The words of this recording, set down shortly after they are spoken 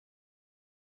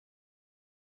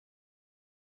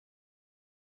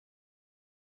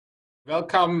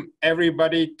Welcome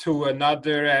everybody to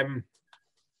another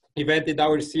event in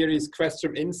our series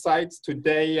Questrom Insights.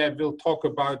 Today we'll talk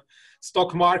about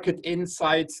stock market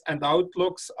insights and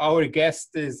outlooks. Our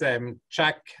guest is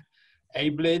Jack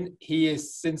Ablin. He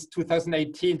is since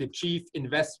 2018 the Chief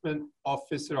Investment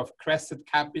Officer of Cresset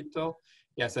Capital.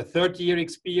 He has a 30-year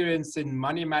experience in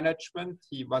money management.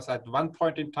 He was at one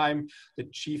point in time the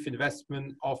Chief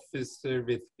Investment Officer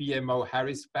with BMO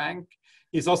Harris Bank.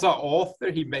 He's also an author.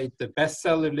 He made the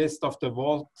bestseller list of the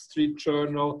Wall Street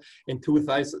Journal in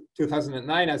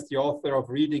 2009 as the author of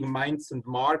Reading Minds and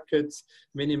Markets,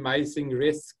 Minimizing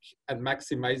Risk and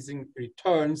Maximizing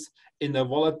Returns in a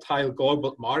Volatile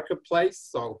Global Marketplace.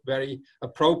 So very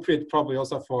appropriate probably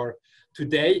also for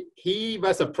today. He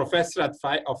was a professor of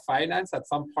finance at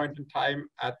some point in time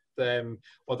at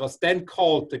what was then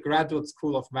called the Graduate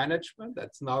School of Management.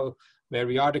 That's now where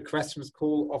we are, the Questrom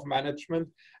School of Management.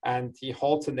 And he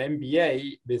holds an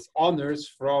MBA with honors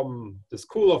from the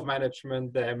School of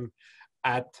Management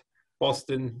at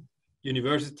Boston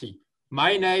University.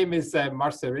 My name is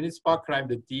Marcel Rindisbacher. I'm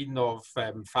the Dean of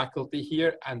Faculty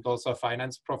here and also a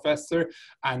finance professor.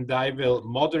 And I will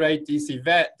moderate this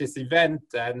event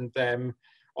and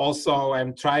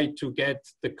also try to get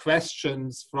the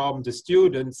questions from the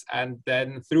students and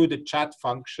then through the chat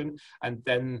function and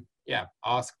then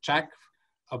ask Jack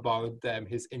about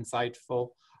his insightful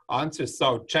answers.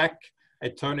 So Jack, I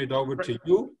turn it over to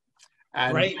you.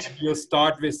 And Great. You'll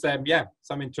start with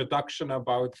some introduction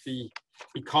about the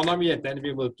economy, and then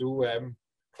we will do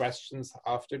questions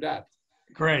after that.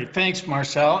 Great. Thanks,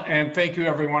 Marcel. And thank you,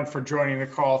 everyone, for joining the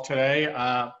call today.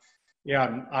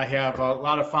 I have a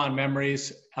lot of fond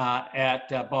memories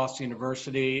at Boston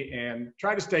University and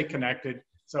try to stay connected.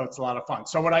 So it's a lot of fun.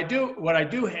 So what I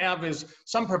do have is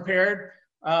some prepared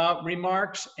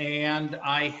remarks, and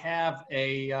I have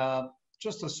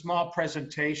just a small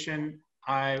presentation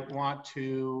I want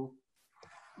to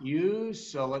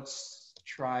use. So let's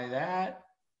try that.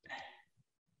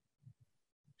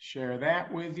 Share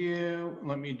that with you.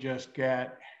 Let me just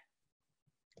get.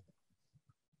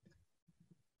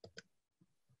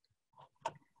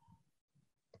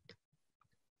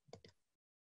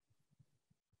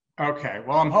 Okay,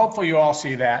 well, I'm hopeful you all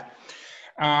see that.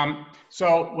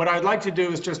 So what I'd like to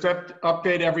do is just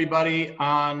update everybody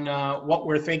on what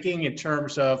we're thinking in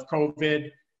terms of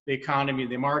COVID, the economy,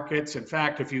 the markets. In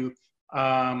fact, if you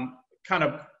kind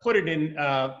of put it in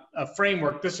a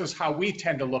framework, this is how we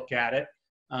tend to look at it.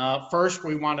 First,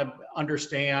 we want to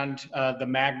understand the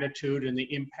magnitude and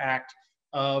the impact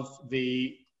of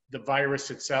the virus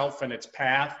itself and its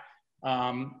path.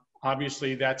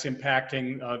 Obviously, that's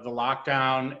impacting the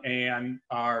lockdown and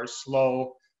our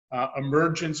slow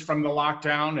emergence from the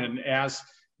lockdown. And as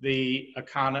the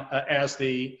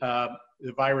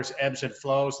virus ebbs and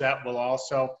flows, that will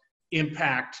also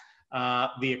impact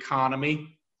the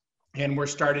economy. And we're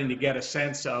starting to get a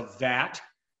sense of that.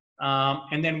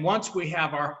 And then once we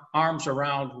have our arms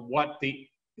around what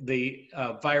the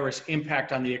virus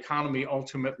impact on the economy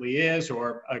ultimately is,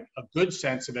 or a good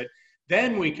sense of it,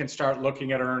 then we can start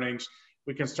looking at earnings,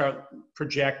 we can start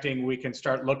projecting, we can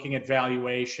start looking at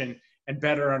valuation and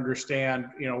better understand,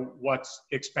 what's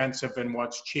expensive and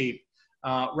what's cheap.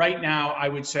 Right now, I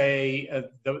would say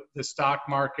the stock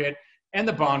market and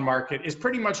the bond market is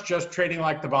pretty much just trading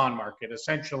like the bond market,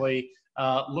 essentially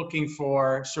looking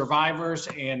for survivors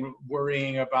and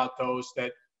worrying about those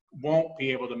that won't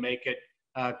be able to make it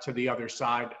to the other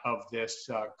side of this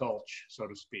gulch, so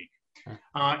to speak.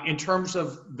 In terms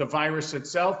of the virus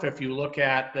itself, if you look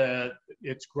at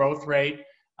its growth rate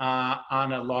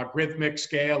on a logarithmic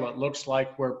scale, it looks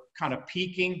like we're kind of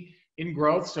peaking in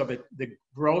growth. So the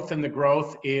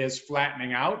growth is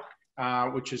flattening out,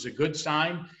 which is a good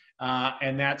sign.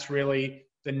 And that's really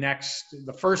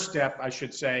the first step, I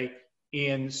should say,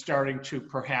 in starting to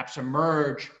perhaps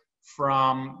emerge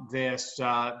from this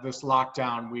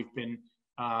lockdown we've been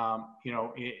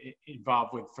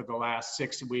involved with for the last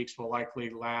 6 weeks, will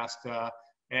likely last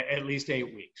at least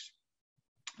 8 weeks.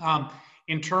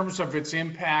 In terms of its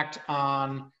impact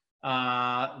on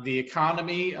the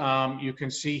economy, you can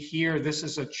see here, this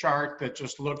is a chart that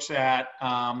just looks at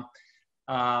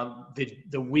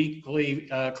the weekly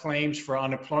claims for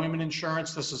unemployment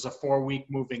insurance. This is a 4-week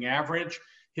moving average.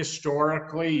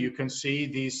 Historically, you can see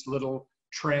these little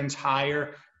trends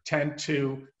higher tend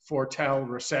to foretell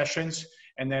recessions.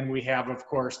 And then we have, of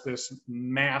course, this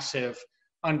massive,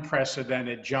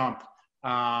 unprecedented jump.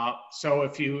 So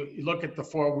if you look at the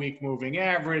 4-week moving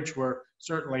average, we're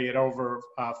certainly at over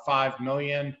 5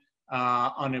 million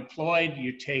unemployed.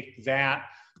 You take that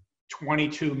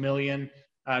 22 million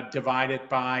divided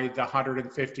by the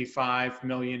 155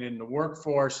 million in the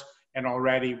workforce, And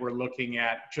already we're looking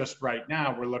at, just right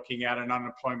now, we're looking at an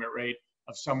unemployment rate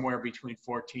of somewhere between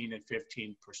 14 and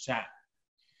 15%.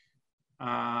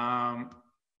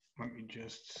 Let me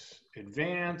just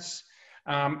advance.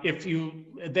 If you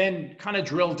then kind of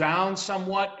drill down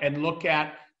somewhat and look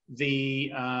at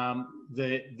the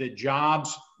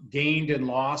jobs gained and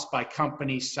lost by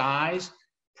company size,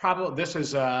 probably this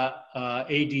is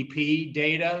ADP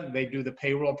data. They do the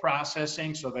payroll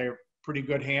processing, so they're pretty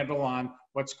good handle on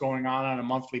what's going on a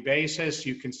monthly basis.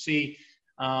 You can see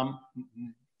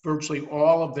virtually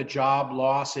all of the job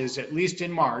losses, at least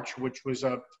in March, which was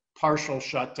a partial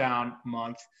shutdown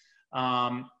month,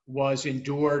 was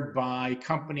endured by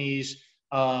companies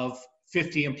of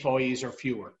 50 employees or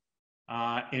fewer.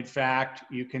 In fact,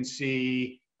 you can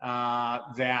see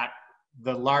that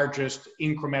the largest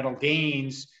incremental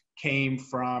gains came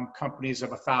from companies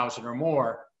of 1,000 or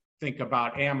more. Think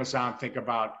about Amazon, think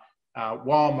about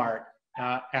Walmart,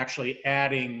 actually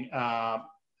adding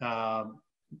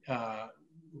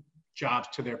jobs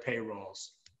to their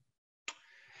payrolls.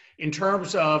 In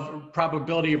terms of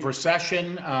probability of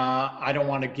recession, I don't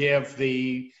want to give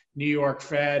the New York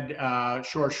Fed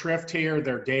short shrift here.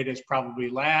 Their data is probably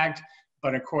lagged,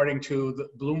 but according to the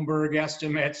Bloomberg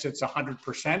estimates, it's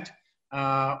 100%.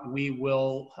 We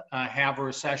will have a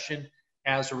recession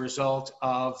as a result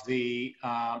of the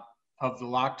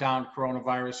lockdown,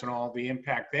 coronavirus, and all the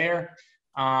impact there.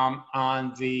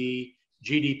 On the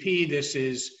GDP, this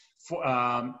is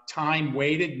time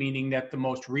weighted, meaning that the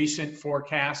most recent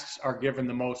forecasts are given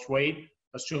the most weight,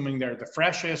 assuming they're the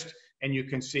freshest. And you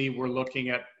can see we're looking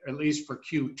at least for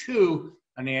Q2,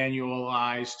 an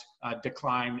annualized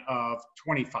decline of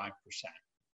 25%.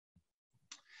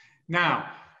 Now,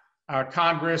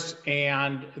 Congress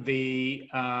and the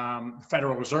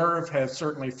Federal Reserve has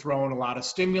certainly thrown a lot of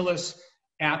stimulus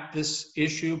at this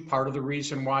issue. Part of the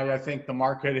reason why I think the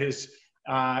market is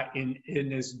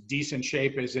in as decent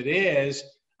shape as it is.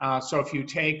 So if you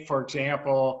take, for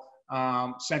example,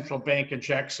 central bank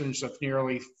injections of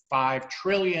nearly 5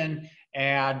 trillion,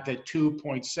 add the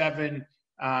 2.7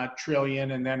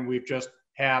 trillion, and then we've just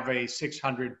have a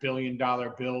 $600 billion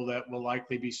bill that will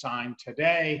likely be signed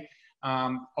today.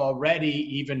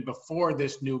 Already, even before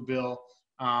this new bill,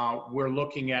 we're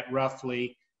looking at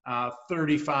roughly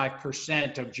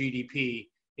 35% of GDP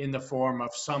in the form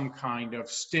of some kind of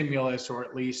stimulus or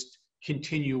at least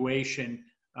continuation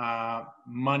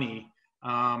money.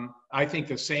 I think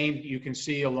the same you can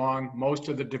see along most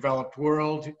of the developed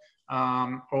world.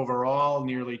 Overall,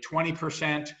 nearly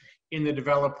 20% in the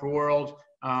developed world.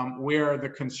 Where the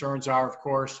concerns are, of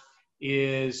course,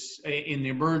 is in the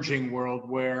emerging world,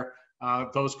 where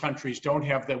those countries don't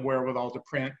have the wherewithal to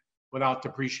print without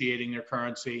depreciating their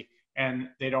currency, and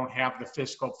they don't have the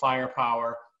fiscal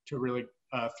firepower to really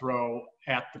throw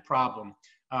at the problem.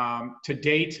 To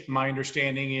date, my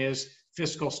understanding is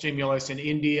fiscal stimulus in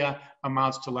India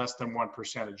amounts to less than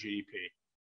 1% of GDP.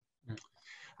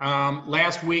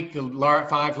 Last week, the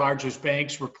 5 largest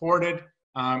banks reported.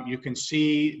 You can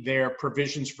see their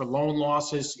provisions for loan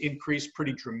losses increased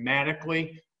pretty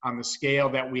dramatically on the scale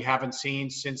that we haven't seen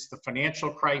since the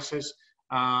financial crisis.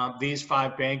 These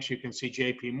 5 banks, you can see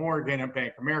JP Morgan and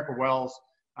Bank of America, Wells,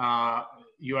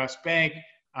 US Bank,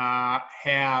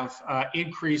 have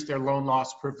increased their loan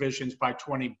loss provisions by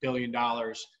 $20 billion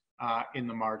in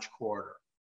the March quarter.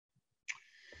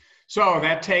 So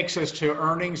that takes us to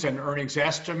earnings and earnings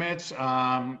estimates.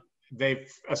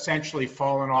 They've essentially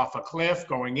fallen off a cliff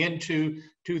going into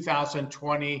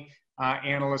 2020.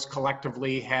 Analysts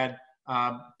collectively had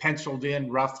penciled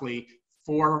in roughly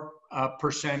 4%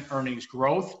 earnings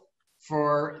growth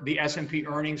for the S&P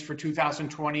earnings for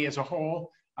 2020 as a whole.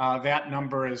 That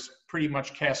number is pretty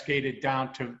much cascaded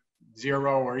down to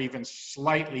 0 or even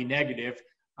slightly negative,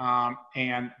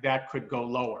 and that could go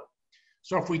lower.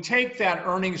 So if we take that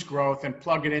earnings growth and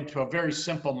plug it into a very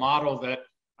simple model that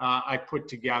I put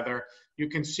together, you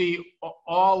can see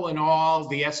all in all,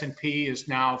 the S&P is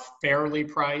now fairly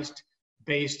priced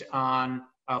based on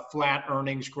flat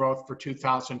earnings growth for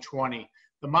 2020.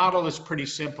 The model is pretty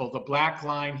simple. The black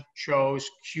line shows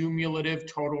cumulative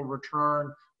total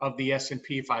return of the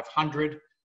S&P 500.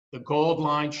 The gold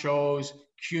line shows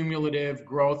cumulative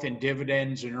growth in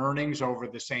dividends and earnings over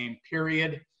the same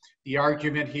period. The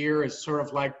argument here is sort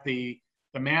of like the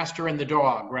master and the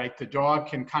dog, right? The dog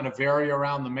can kind of vary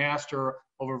around the master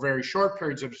over very short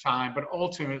periods of time, but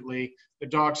ultimately the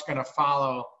dog's going to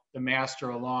follow the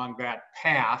master along that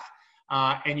path.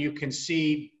 And you can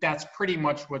see that's pretty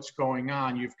much what's going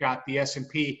on. You've got the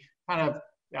S&P kind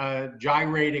of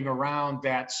gyrating around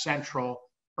that central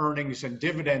earnings and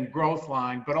dividend growth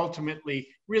line, but ultimately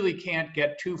really can't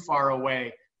get too far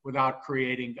away without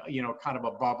creating, kind of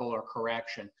a bubble or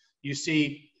correction. You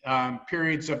see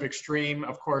periods of extreme,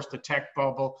 of course, the tech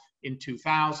bubble in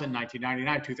 2000,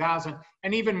 1999, 2000,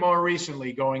 and even more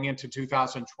recently going into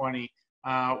 2020,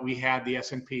 we had the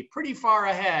S&P pretty far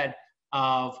ahead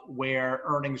of where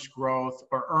earnings growth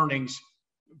or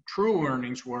true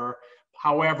earnings were.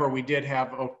 However, we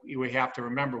have to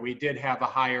remember, we did have a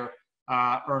higher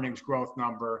earnings growth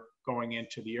number going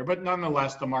into the year, but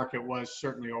nonetheless, the market was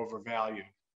certainly overvalued.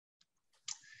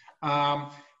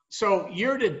 So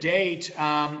year to date,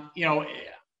 what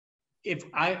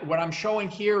I'm showing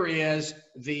here is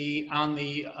on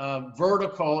the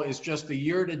vertical is just the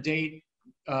year to date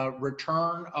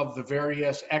return of the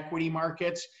various equity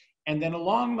markets. And then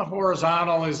along the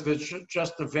horizontal is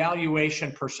just the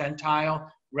valuation percentile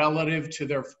relative to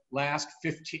their last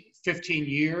 15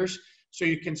 years. So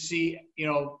you can see,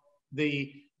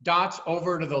 the dots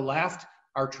over to the left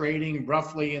are trading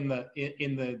roughly in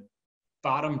the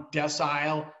bottom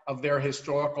decile of their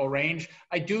historical range.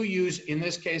 I do use, in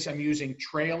this case, I'm using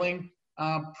trailing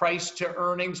price to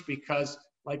earnings because,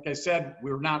 like I said,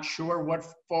 we're not sure what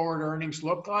forward earnings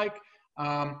look like.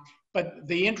 But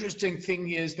the interesting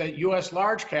thing is that US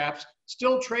large caps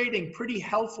still trading pretty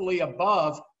healthily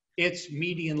above its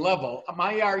median level.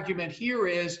 My argument here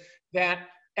is that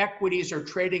equities are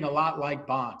trading a lot like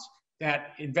bonds,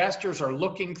 that investors are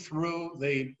looking through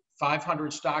the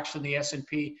 500 stocks in the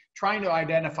S&P, trying to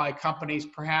identify companies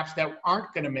perhaps that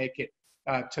aren't going to make it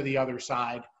to the other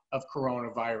side of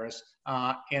coronavirus.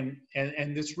 And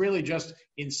it's really just,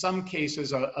 in some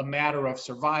cases, a matter of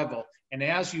survival. And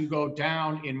as you go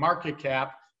down in market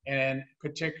cap, and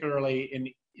particularly in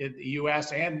the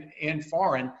US and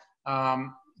foreign,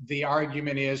 the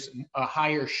argument is a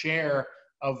higher share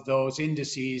of those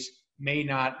indices may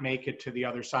not make it to the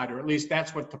other side, or at least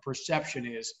that's what the perception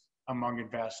is among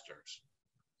investors.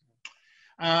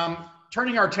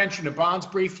 Turning our attention to bonds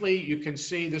briefly, you can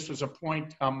see this was a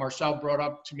point Marcel brought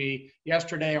up to me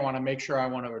yesterday. I want to make sure I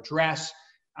want to address,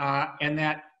 and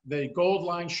that the gold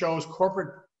line shows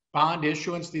corporate bond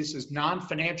issuance. This is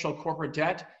non-financial corporate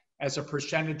debt as a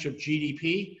percentage of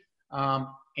GDP.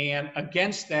 And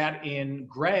against that in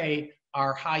gray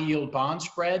are high yield bond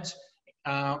spreads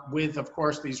with, of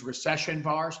course, these recession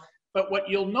bars. But what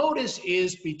you'll notice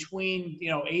is between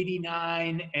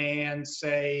 89 and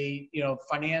say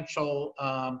financial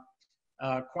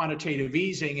quantitative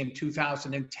easing in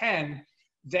 2010,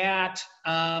 that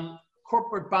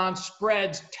corporate bond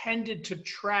spreads tended to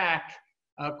track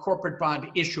corporate bond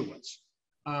issuance.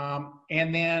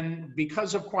 And then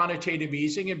because of quantitative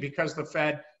easing and because the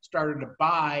Fed started to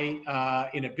buy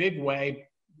in a big way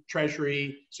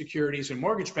Treasury securities and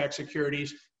mortgage-backed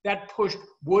securities, that pushed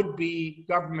would-be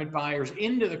government buyers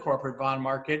into the corporate bond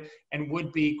market and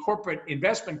would-be corporate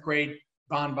investment-grade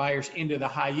bond buyers into the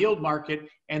high-yield market,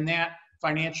 and that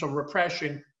financial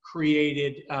repression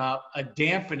created a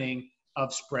dampening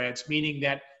of spreads, meaning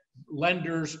that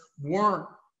lenders weren't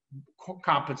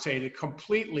compensated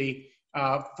completely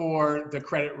for the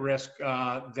credit risk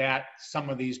that some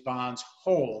of these bonds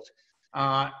hold.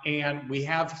 And we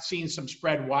have seen some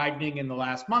spread widening in the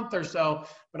last month or so,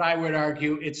 but I would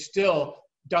argue it still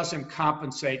doesn't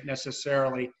compensate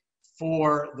necessarily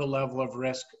for the level of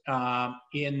risk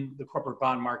in the corporate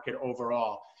bond market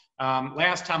overall.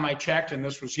 Last time I checked, and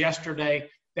this was yesterday,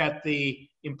 that the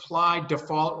implied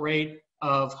default rate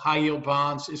of high yield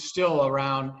bonds is still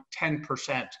around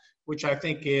 10%, which I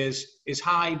think is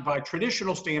high by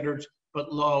traditional standards,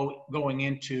 but low going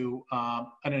into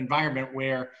an environment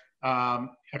where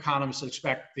economists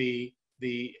expect the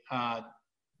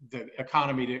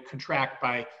economy to contract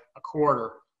by a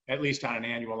quarter, at least on an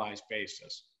annualized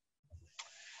basis.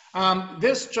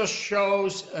 This just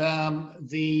shows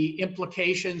the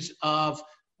implications of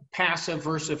passive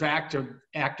versus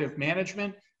active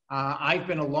management. I've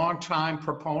been a long-time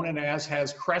proponent, as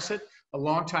has Cresset, a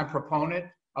long-time proponent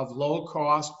of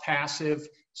low-cost passive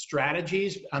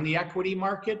strategies on the equity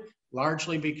market,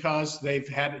 largely because they've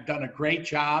done a great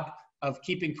job of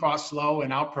keeping costs low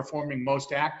and outperforming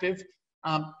most active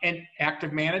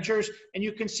managers. And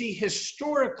you can see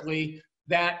historically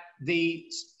that the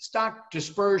stock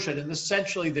dispersion and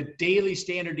essentially the daily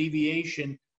standard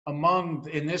deviation among,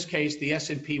 in this case, the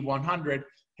S&P 100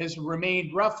 has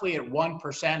remained roughly at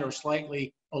 1% or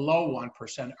slightly below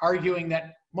 1%, arguing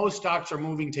that most stocks are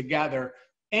moving together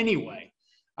anyway.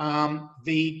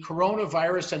 The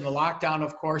coronavirus and the lockdown,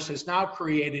 of course, has now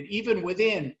created, even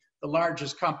within the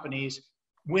largest companies,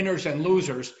 winners and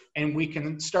losers, and we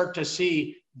can start to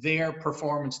see their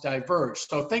performance diverge.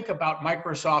 So think about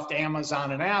Microsoft,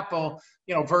 Amazon, and Apple,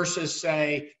 versus,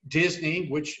 say, Disney,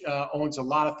 which owns a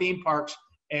lot of theme parks,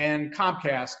 and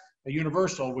Comcast,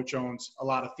 Universal, which owns a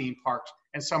lot of theme parks,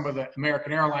 and some of the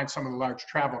American Airlines, some of the large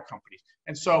travel companies.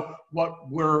 And so what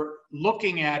we're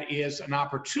looking at is an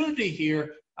opportunity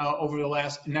here over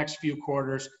the next few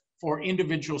quarters for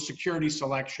individual security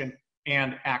selection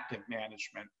and active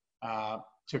management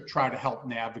to try to help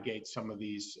navigate some of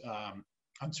these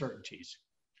uncertainties.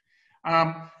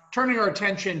 Turning our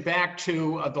attention back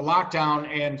to the lockdown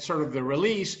and sort of the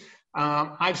release,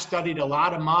 I've studied a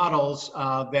lot of models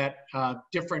that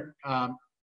different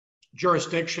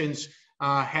jurisdictions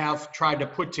have tried to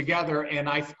put together, and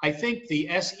I think the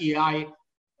SEIR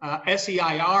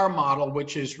model,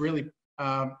 which is really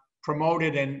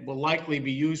promoted and will likely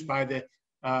be used by the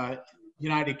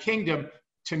United Kingdom,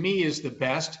 to me is the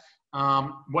best.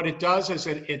 What it does is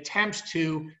it attempts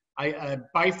to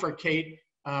bifurcate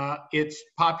its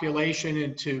population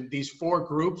into these 4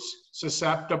 groups: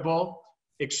 susceptible,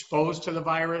 exposed to the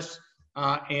virus,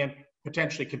 and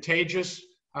potentially contagious,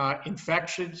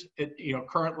 infections,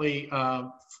 currently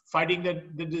fighting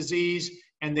the disease,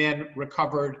 and then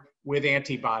recovered with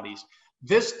antibodies.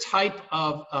 This type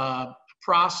of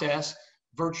process,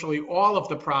 virtually all of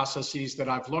the processes that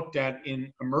I've looked at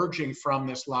in emerging from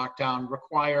this lockdown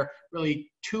require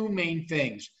really 2 main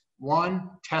things.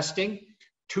 1, testing,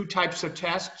 2 types of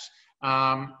tests.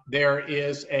 There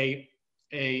is a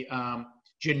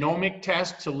genomic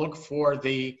test to look for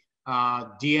the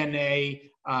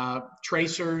DNA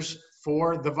tracers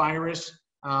for the virus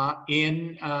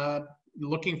in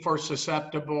looking for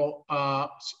susceptible,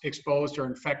 exposed, or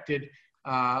infected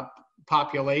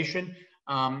population.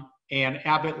 And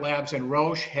Abbott Labs and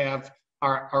Roche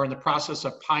are in the process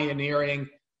of pioneering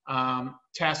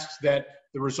tests that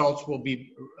the results will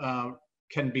be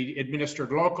can be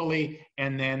administered locally,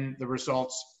 and then the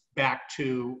results back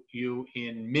to you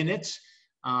in minutes.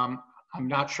 I'm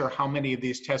not sure how many of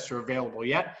these tests are available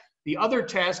yet. The other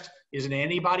test is an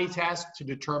antibody test to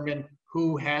determine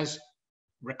who has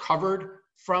recovered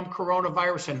from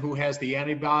coronavirus and who has the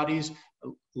antibodies,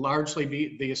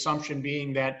 largely the assumption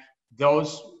being that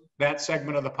that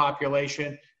segment of the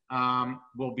population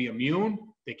will be immune.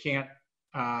 They can't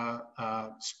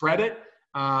spread it.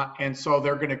 And so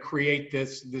they're going to create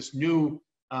this new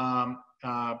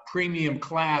premium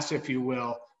class, if you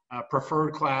will,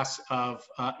 preferred class of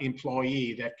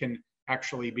employee that can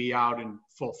actually be out in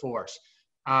full force.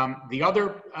 The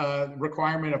other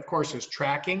requirement, of course, is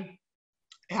tracking.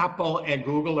 Apple and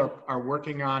Google are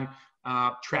working on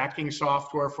tracking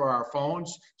software for our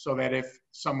phones so that if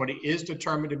somebody is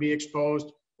determined to be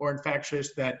exposed or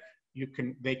infectious, that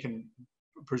they can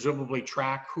presumably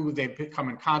track who they've come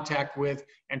in contact with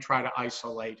and try to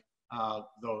isolate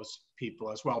those people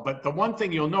as well. But the one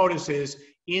thing you'll notice is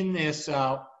in this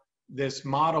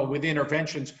model with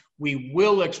interventions, we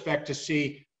will expect to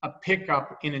see a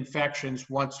pickup in infections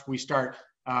once we start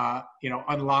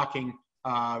unlocking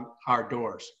our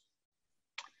doors.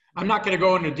 I'm not going to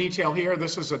go into detail here.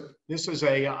 This is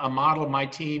a model my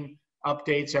team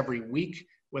updates every week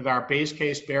with our base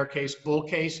case, bear case, bull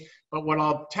case. But what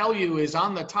I'll tell you is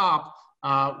on the top,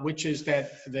 which is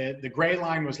that the gray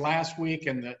line was last week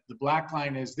and the black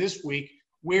line is this week,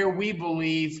 where we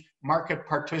believe market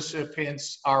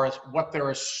participants are, what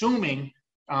they're assuming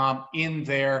in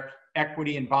their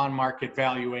equity and bond market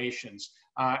valuations.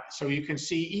 So you can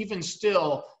see even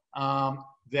still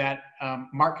that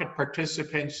market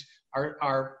participants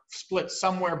are split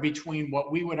somewhere between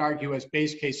what we would argue as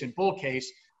base case and bull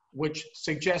case, which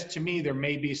suggests to me there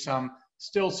may be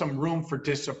still some room for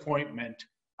disappointment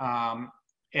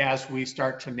as we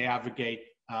start to navigate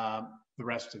the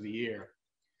rest of the year.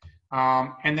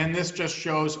 And then this just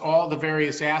shows all the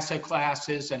various asset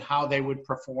classes and how they would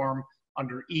perform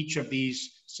under each of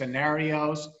these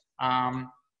scenarios.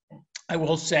 I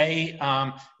will say,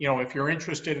 if you're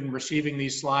interested in receiving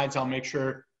these slides, I'll make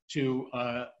sure to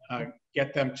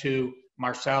get them to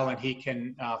Marcel and he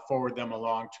can forward them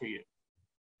along to you.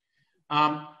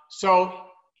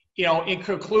 In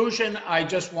conclusion, I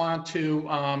just want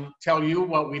to tell you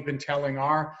what we've been telling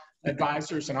our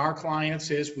advisors and our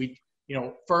clients is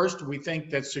first, we think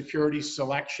that security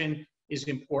selection is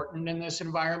important in this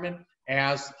environment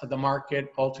as the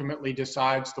market ultimately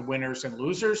decides the winners and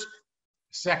losers.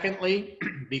 Secondly,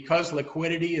 because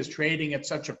liquidity is trading at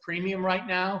such a premium right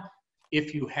now,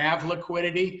 if you have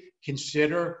liquidity,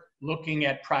 consider looking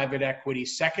at private equity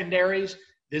secondaries.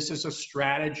 This is a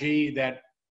strategy that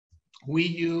we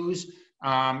use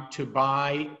to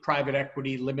buy private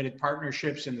equity limited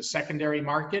partnerships in the secondary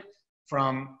market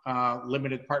from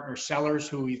limited partner sellers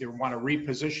who either want to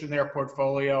reposition their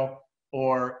portfolio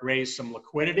or raise some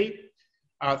liquidity.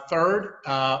 Third,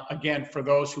 again, for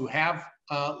those who have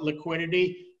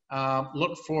liquidity,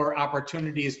 look for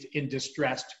opportunities in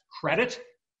distressed credit.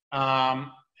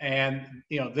 And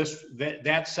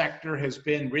that sector has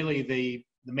been really the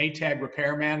Maytag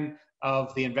repairman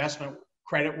of the investment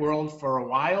credit world for a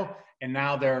while, and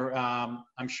now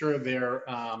I'm sure their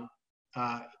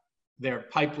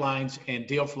pipelines and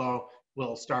deal flow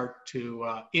will start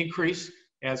to increase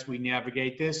as we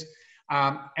navigate this.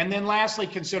 And then lastly,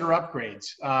 consider upgrades.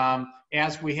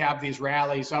 As we have these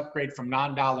rallies, upgrade from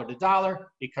non-dollar to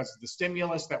dollar because of the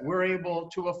stimulus that we're able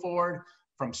to afford,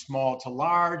 from small to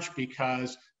large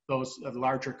because those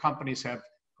larger companies have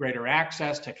greater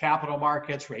access to capital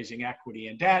markets, raising equity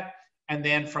and debt, and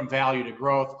then from value to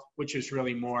growth, which is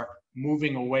really more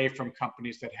moving away from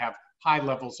companies that have high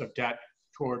levels of debt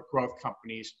toward growth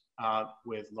companies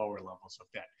with lower levels of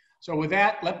debt. So with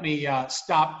that, let me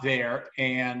stop there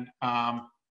and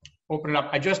open it up.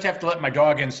 I just have to let my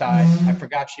dog inside. I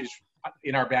forgot she's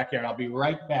in our backyard. I'll be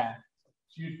right back.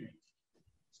 Excuse me.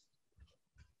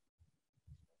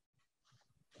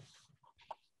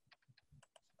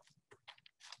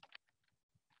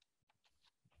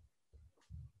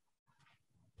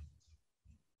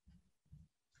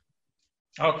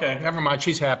 Okay, never mind.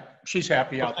 She's happy. She's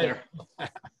happy out there.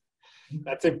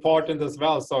 That's important as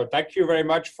well. So thank you very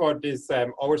much for this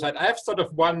oversight. I have sort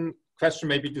of one question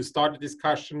maybe to start the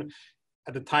discussion.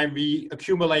 At the time we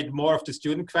accumulate more of the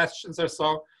student questions or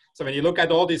so. So when you look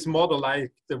at all this model,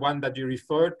 like the one that you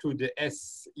referred to, the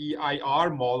SEIR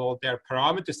model, there are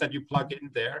parameters that you plug in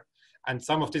there. And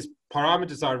some of these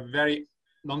parameters are very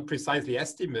non-precisely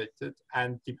estimated,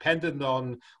 and dependent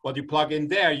on what you plug in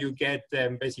there, you get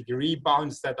basically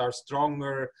rebounds that are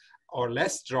stronger or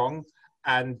less strong.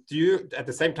 And at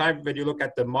the same time, when you look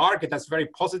at the market, that's very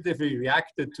positively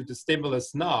reacted to the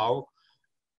stimulus now.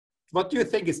 What do you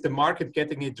think, is the market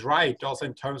getting it right, also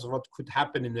in terms of what could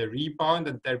happen in a rebound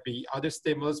and there be other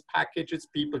stimulus packages?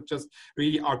 People just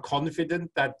really are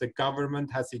confident that the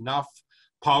government has enough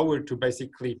power to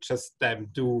basically just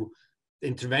do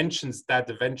interventions that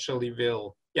eventually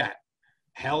will,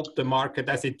 help the market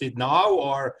as it did now?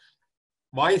 Or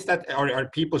why is that? Are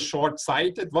people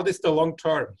short-sighted? What is the long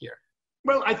term here?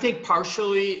 Well, I think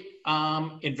partially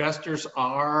investors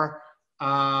are,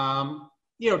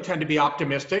 tend to be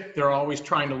optimistic. They're always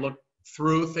trying to look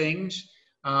through things.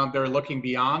 They're looking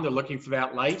beyond. They're looking for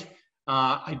that light.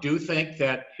 I do think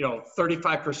that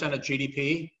 35% of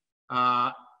GDP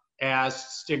as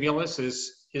stimulus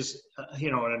is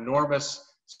an enormous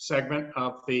segment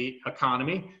of the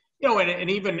economy. And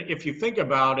even if you think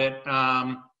about it,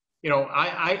 I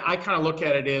kind of look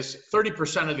at it as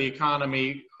 30% of the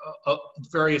economy.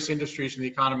 Various industries in the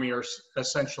economy are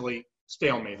essentially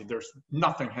stalemated. There's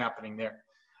nothing happening there.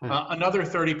 Another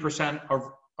 30%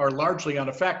 are largely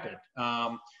unaffected.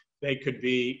 They could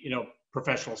be,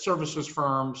 professional services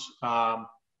firms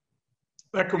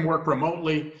that can work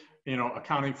remotely,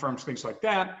 accounting firms, things like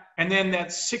that. And then that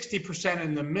 60%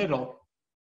 in the middle,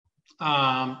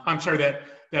 that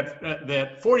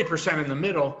 40% in the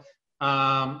middle,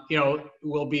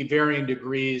 will be varying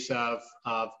degrees of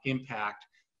impact.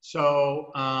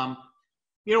 So,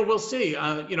 we'll see.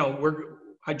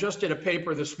 I just did a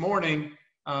paper this morning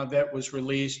that was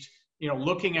released,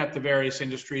 looking at the various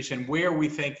industries and where we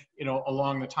think,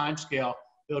 along the time scale,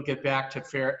 they'll get back to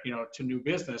to new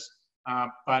business.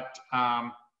 But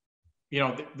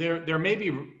there may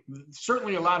be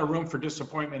certainly a lot of room for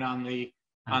disappointment on the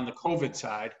COVID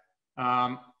side.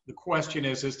 The question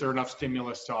is there enough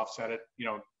stimulus to offset it?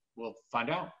 We'll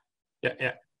find out.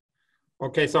 Yeah.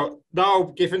 Okay, so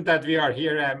now, given that we are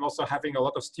here, I'm also having a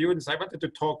lot of students, I wanted to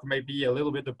talk maybe a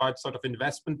little bit about sort of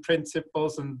investment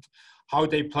principles and how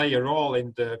they play a role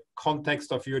in the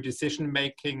context of your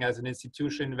decision-making as an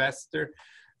institutional investor.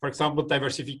 For example,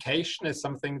 diversification is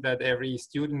something that every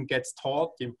student gets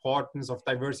taught, the importance of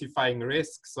diversifying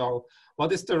risk. So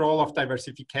what is the role of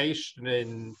diversification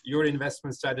in your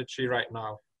investment strategy right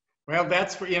now? Well,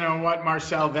 that's, what,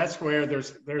 Marcel, that's where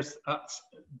there's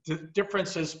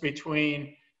differences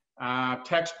between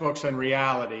textbooks and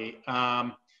reality.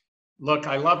 Look,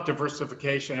 I love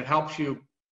diversification. It helps you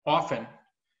often,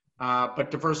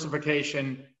 but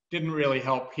diversification didn't really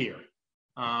help here.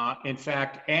 In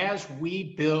fact, as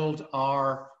we build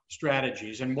our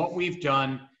strategies and what we've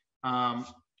done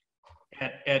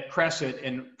at Cresset,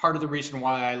 and part of the reason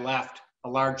why I left a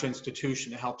large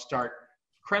institution to help start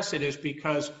Cresset is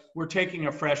because we're taking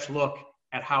a fresh look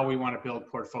at how we want to build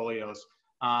portfolios.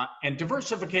 And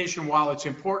diversification, while it's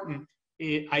important,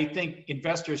 I think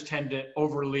investors tend to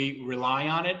overly rely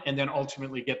on it and then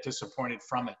ultimately get disappointed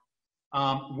from it.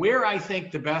 Where I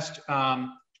think the best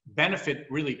benefit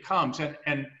really comes,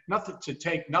 and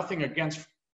nothing against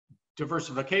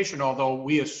diversification, although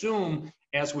we assume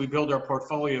as we build our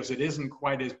portfolios, it isn't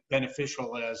quite as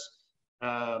beneficial as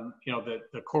you know,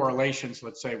 the correlations,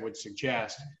 let's say, would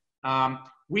suggest.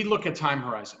 We look at time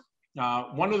horizon.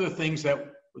 One of the things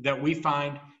that we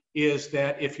find is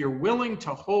that if you're willing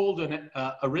to hold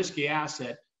a risky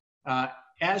asset,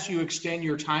 as you extend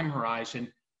your time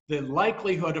horizon, the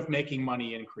likelihood of making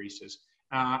money increases.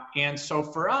 And so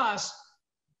for us,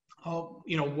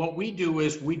 you know, what we do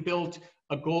is we built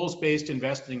a goals-based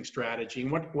investing strategy.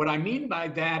 And what I mean by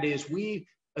that is we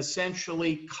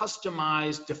essentially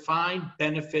customize defined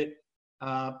benefit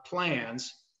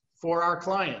plans for our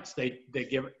clients. They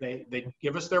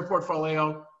give us their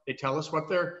portfolio. They tell us what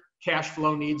their cash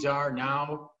flow needs are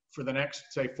now for the next,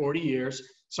 say, 40 years.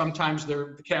 Sometimes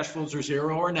the cash flows are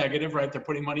zero or negative, right? They're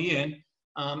putting money in.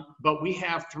 But we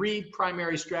have three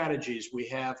primary strategies. We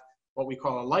have what we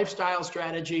call a lifestyle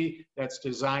strategy that's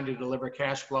designed to deliver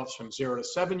cash flows from 0 to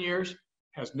 7 years,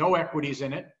 has no equities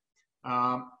in it.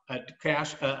 A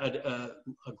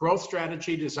growth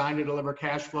strategy designed to deliver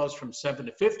cash flows from 7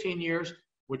 to 15 years,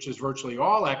 which is virtually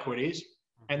all equities.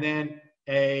 And then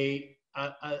a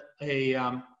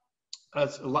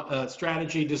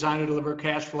strategy designed to deliver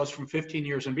cash flows from 15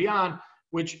 years and beyond,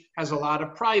 which has a lot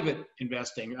of private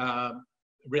investing,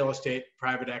 real estate,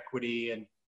 private equity,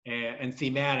 and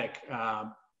thematic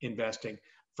investing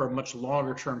for a much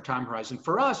longer term time horizon.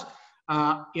 For us,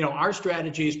 you know, our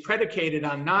strategy is predicated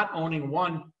on not owning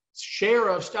one share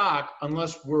of stock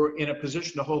unless we're in a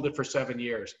position to hold it for 7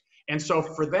 years. And so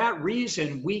for that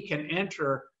reason, we can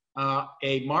enter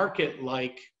a market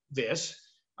like this,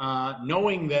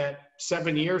 knowing that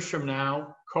 7 years from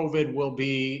now, COVID will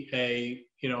be a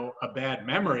bad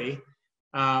memory,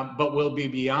 but we'll be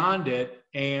beyond it.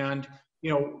 And, you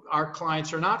know, our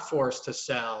clients are not forced to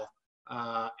sell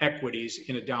equities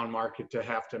in a down market to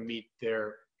have to meet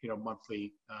their, you know,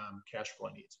 monthly cash flow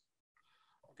needs.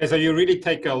 Okay, so you really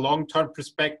take a long-term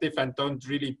perspective and don't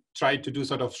really try to do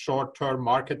sort of short-term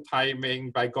market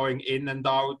timing by going in and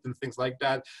out and things like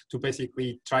that to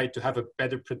basically try to have a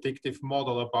better predictive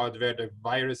model about where the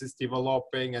virus is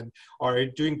developing, and or are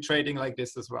you doing trading like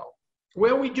this as well?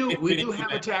 Well, we do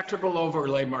have a tactical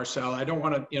overlay, Marcel. I don't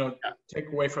want to, you know, take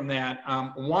away from that.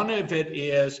 One of it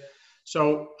is,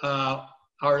 so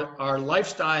our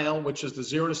lifestyle, which is the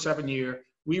 0 to 7 year,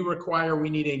 we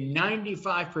need a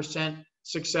 95%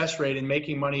 success rate in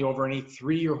making money over any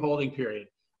 3-year holding period,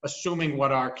 assuming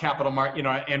what our capital market, you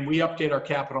know, and we update our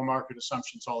capital market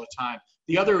assumptions all the time.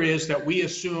 The other is that we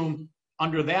assume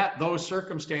under those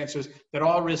circumstances that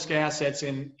all risk assets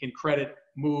in credit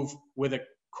move with a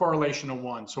correlation of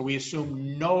 1. So we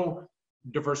assume no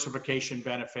diversification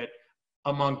benefit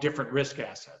among different risk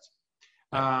assets.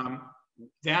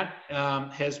 That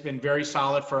has been very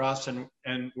solid for us,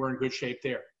 and we're in good shape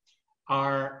there.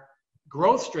 Our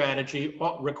growth strategy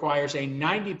requires a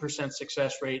 90%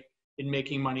 success rate in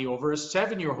making money over a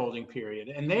 7-year holding period.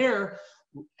 And there,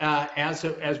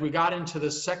 as we got into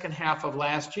the second half of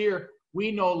last year,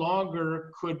 we no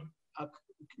longer could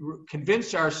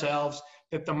convince ourselves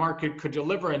that the market could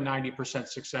deliver a 90%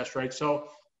 success rate. So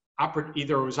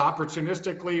either it was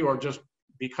opportunistically or just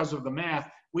because of the math,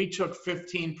 we took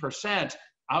 15%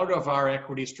 out of our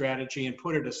equity strategy and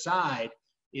put it aside,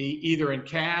 either in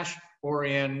cash or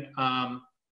in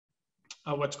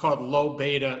what's called low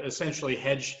beta, essentially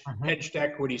hedged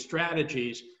equity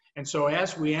strategies. And so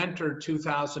as we entered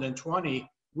 2020,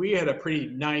 we had a pretty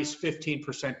nice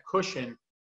 15% cushion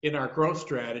in our growth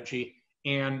strategy.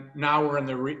 And now we're in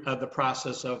the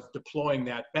process of deploying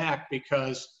that back,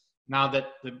 because now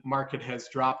that the market had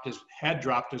dropped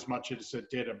as much as it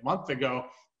did a month ago,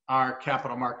 our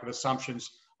capital market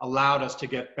assumptions allowed us to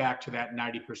get back to that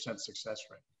 90% success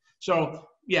rate. So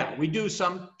yeah, we do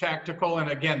some tactical,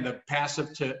 and again, the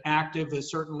passive to active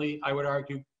is certainly, I would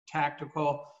argue,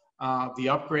 tactical. The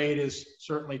upgrade is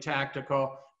certainly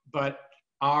tactical, but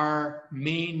our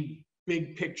main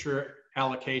big picture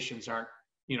allocations aren't,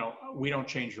 you know, we don't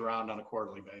change around on a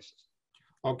quarterly basis.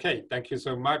 Okay, thank you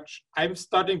so much. I'm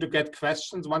starting to get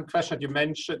questions. One question you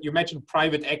mentioned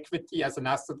private equity as an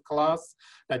asset class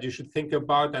that you should think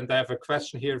about. And I have a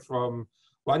question here from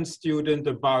one student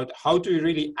about how do you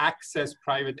really access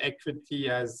private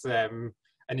equity as an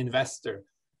investor?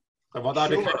 So what are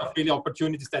the kind of really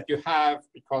opportunities that you have,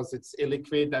 because it's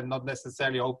illiquid and not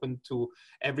necessarily open to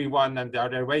everyone? And are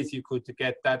there ways you could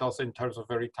get that also in terms of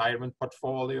a retirement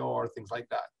portfolio or things like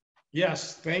that?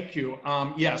 Yes, thank you.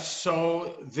 Yes,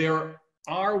 so there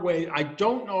are ways. I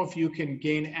don't know if you can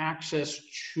gain access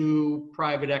to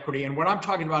private equity. And what I'm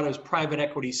talking about is private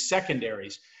equity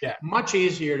secondaries. Yeah. Much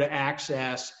easier to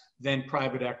access than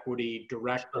private equity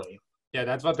directly. Yeah,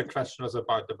 that's what the question was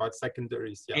about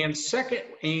secondaries. Yeah. And second,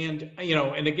 and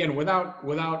and again, without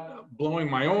blowing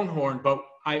my own horn, but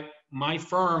my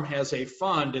firm has a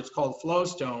fund. It's called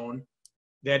Flowstone.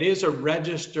 That is a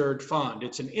registered fund.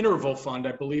 It's an interval fund.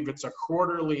 I believe it's a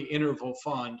quarterly interval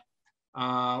fund,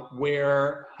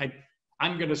 where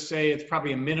I'm going to say it's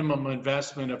probably a minimum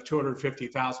investment of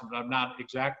 $250,000, but I'm not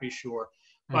exactly sure.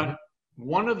 But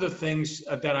one of the things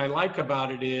that I like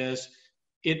about it is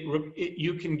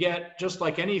you can get, just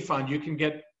like any fund, you can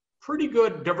get pretty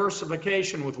good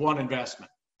diversification with one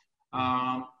investment.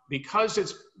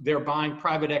 Because they're buying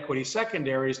private equity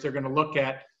secondaries, they're going to look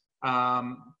at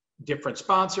different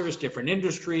sponsors, different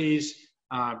industries,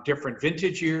 different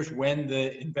vintage years when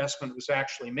the investment was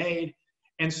actually made.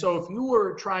 And so if you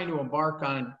were trying to embark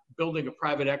on building a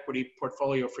private equity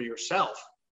portfolio for yourself,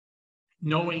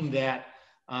 knowing that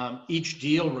each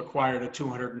deal required a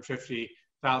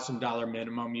 $250,000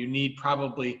 minimum, you need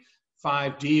probably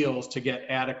 5 deals to get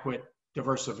adequate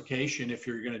diversification if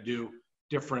you're going to do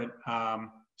different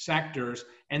sectors.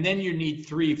 And then you need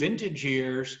 3 vintage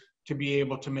years to be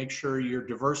able to make sure you're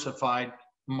diversified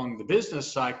among the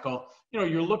business cycle.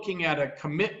 You're looking at a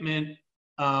commitment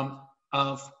of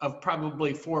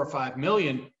probably 4 or 5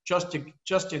 million just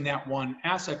in that one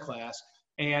asset class.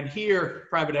 And here,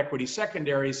 private equity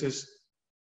secondaries is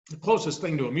the closest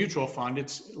thing to a mutual fund.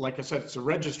 It's, like I said, it's a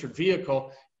registered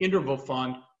vehicle, interval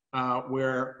fund,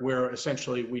 where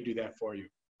essentially we do that for you.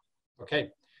 Okay,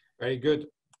 very good.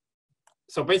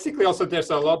 So basically also there's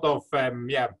a lot of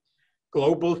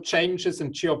global changes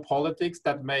in geopolitics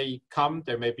that may come.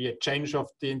 There may be a change of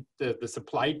the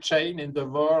supply chain in the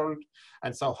world.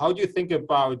 And so how do you think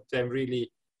about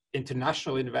really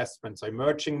international investments,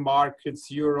 emerging markets,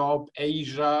 Europe,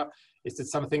 Asia? Is it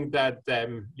something that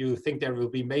you think there will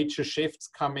be major shifts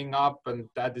coming up, and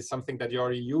that is something that you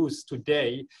already use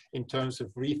today in terms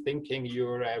of rethinking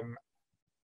your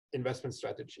investment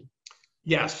strategy?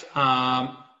 Yes,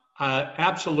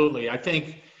 absolutely. I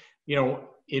think,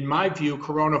 in my view,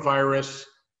 coronavirus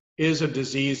is a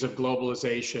disease of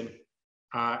globalization.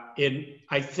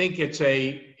 I think it's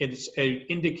an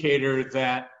indicator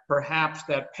that perhaps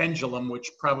that pendulum,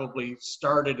 which probably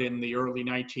started in the early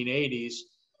 1980s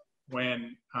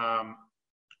when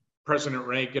President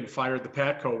Reagan fired the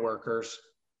PATCO workers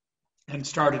and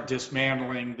started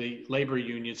dismantling the labor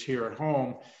unions here at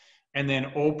home, and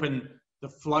then opened the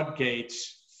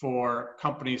floodgates for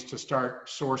companies to start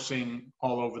sourcing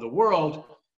all over the world.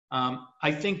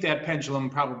 I think that pendulum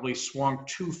probably swung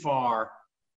too far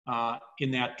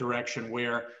in that direction,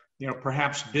 where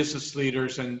perhaps business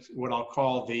leaders and what I'll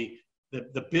call the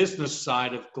business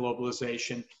side of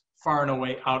globalization far and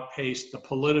away outpaced the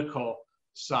political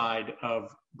side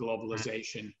of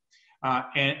globalization.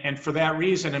 And for that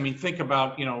reason, I mean, think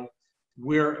about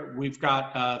we've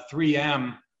got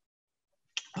 3M,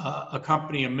 a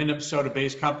company, a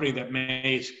Minnesota-based company that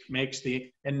makes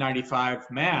the N95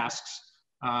 masks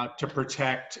to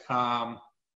protect our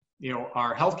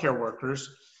healthcare workers.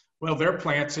 Well, their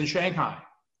plant's in Shanghai,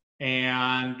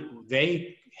 and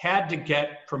they had to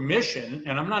get permission,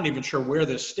 and I'm not even sure where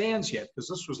this stands yet because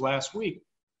this was last week.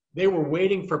 They were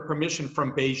waiting for permission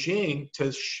from Beijing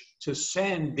to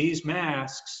send these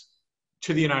masks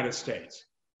to the United States.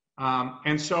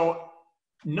 And so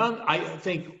I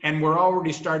think, and we're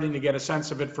already starting to get a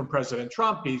sense of it from President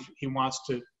Trump. He wants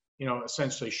to,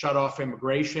 essentially shut off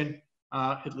immigration,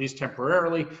 at least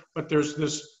temporarily. But there's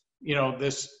this,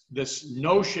 this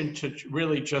notion to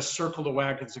really just circle the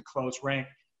wagons and close rank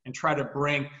and try to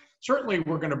bring, certainly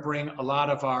we're going to bring a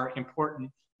lot of our important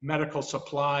medical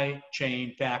supply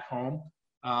chain back home.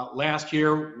 Last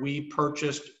year, we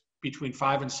purchased between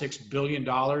 $5 and $6 billion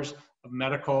of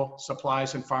medical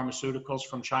supplies and pharmaceuticals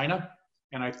from China.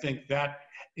 And I think that,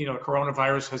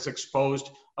 coronavirus has exposed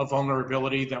a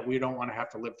vulnerability that we don't want to have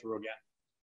to live through again.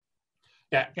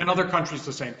 Yeah. And other countries,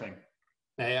 the same thing.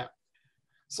 Yeah.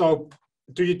 So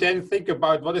do you then think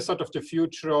about what is sort of the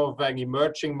future of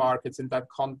emerging markets in that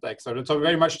context? So it's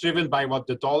very much driven by what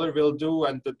the dollar will do,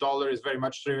 and the dollar is very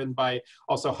much driven by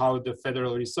also how the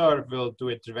Federal Reserve will do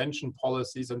intervention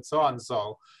policies and so on.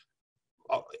 So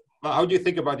how do you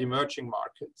think about emerging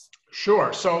markets?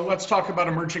 Sure. So let's talk about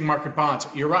emerging market bonds.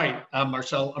 You're right,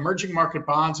 Marcel. Emerging market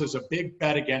bonds is a big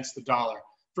bet against the dollar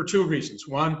for 2 reasons.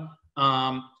 One,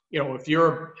 if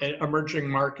you're an emerging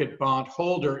market bond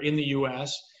holder in the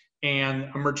U.S. and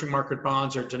emerging market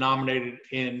bonds are denominated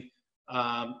in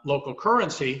local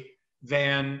currency,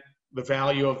 then the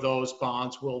value of those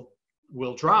bonds will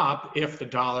drop if the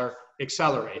dollar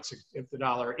accelerates, if the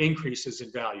dollar increases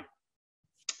in value.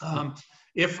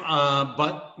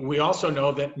 But we also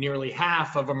know that nearly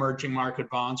half of emerging market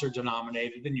bonds are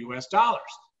denominated in US dollars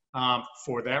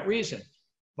for that reason.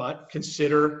 But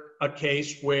consider a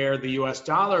case where the US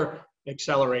dollar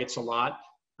accelerates a lot.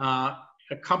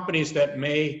 Companies that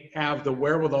may have the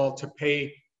wherewithal to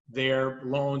pay their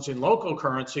loans in local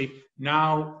currency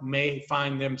now may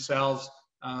find themselves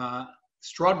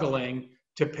struggling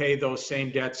to pay those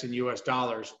same debts in US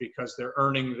dollars because they're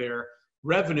earning their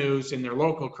revenues in their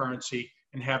local currency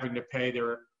and having to pay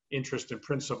their interest and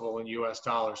principal in US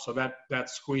dollars. So that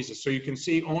squeezes. So you can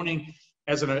see owning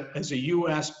as a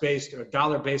US based or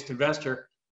dollar based investor,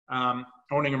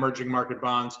 owning emerging market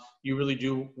bonds, you really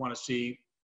do want to see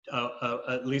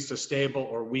at least a stable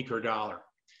or weaker dollar.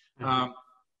 Mm-hmm.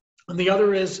 And the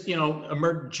other is,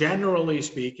 generally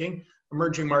speaking,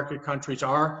 emerging market countries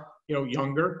are,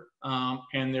 younger,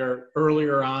 and they're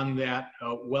earlier on that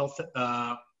wealth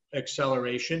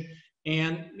acceleration.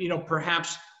 And,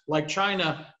 perhaps like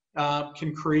China,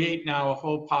 can create now a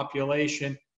whole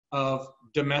population of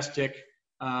domestic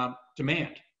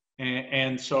demand.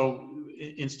 And so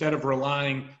instead of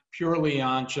relying purely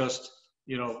on just,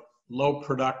 low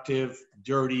productive,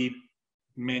 dirty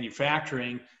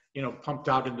manufacturing, pumped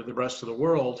out into the rest of the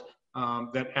world,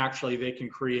 that actually they can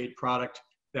create product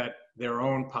that their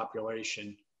own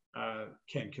population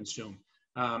can consume.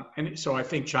 And so I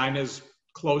think China's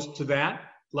close to that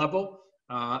level.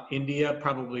 India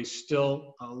probably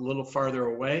still a little farther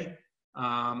away,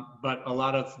 but a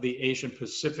lot of the Asian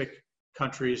Pacific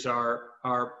countries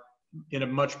are in a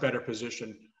much better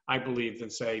position, I believe, than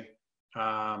say,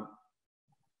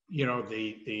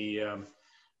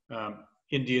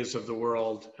 Indias of the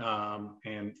world,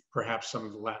 and perhaps some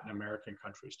of the Latin American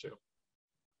countries too.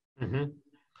 Mm-hmm.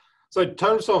 So in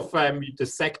terms of the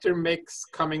sector mix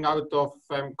coming out of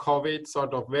COVID,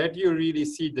 sort of, where do you really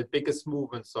see the biggest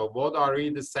movement? So what are really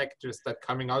the sectors that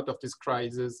coming out of this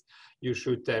crisis you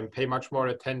should pay much more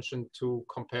attention to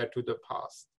compared to the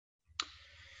past?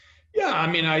 Yeah, I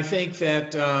mean, I think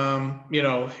that,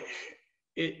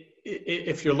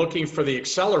 if you're looking for the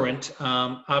accelerant,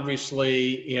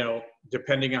 obviously,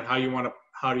 depending on how you want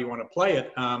to play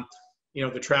it,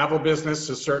 the travel business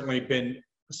has certainly been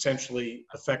essentially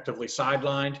effectively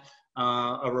sidelined.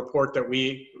 A report that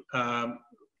we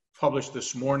published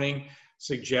this morning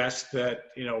suggests that,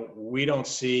 we don't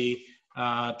see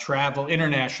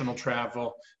international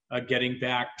travel getting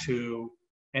back to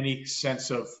any sense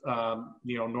of,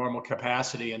 normal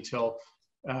capacity until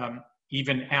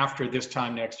even after this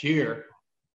time next year.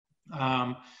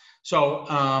 I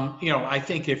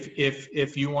think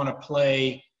if you want to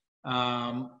play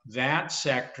that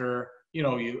sector,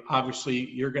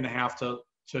 you're going to have to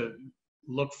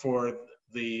look for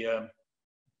the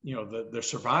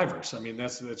survivors. I mean,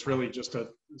 that's really just a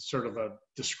sort of a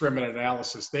discriminate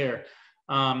analysis there.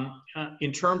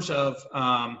 In terms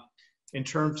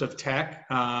of tech,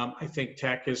 I think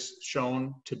tech is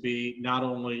shown to be not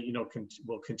only,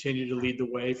 will continue to lead the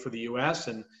way for the U.S.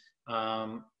 and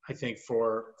I think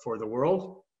for the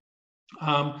world,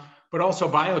 but also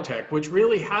biotech, which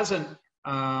really hasn't,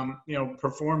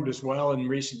 performed as well in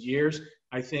recent years.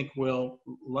 I think will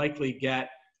likely get,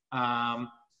 a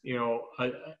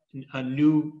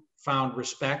newfound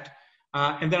respect.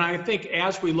 And then I think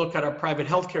as we look at our private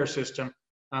healthcare system,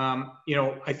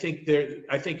 I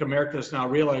think America has now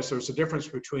realized there's a difference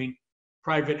between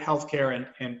private healthcare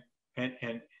and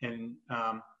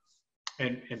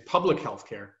public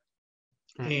healthcare.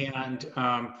 And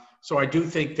so I do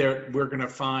think that we're going to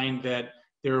find that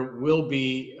there will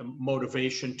be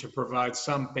motivation to provide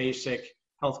some basic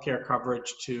healthcare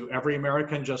coverage to every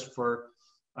American, just for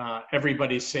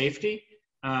everybody's safety,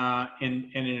 and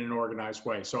in an organized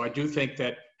way. So I do think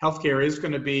that healthcare is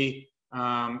going to be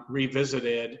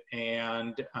revisited,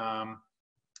 and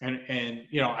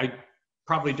I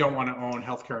probably don't want to own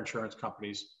healthcare insurance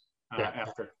companies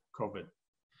after COVID.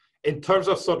 In terms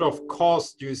of sort of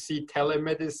cost, do you see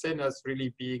telemedicine as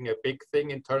really being a big thing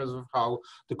in terms of how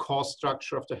the cost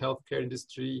structure of the healthcare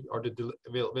industry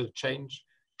will change?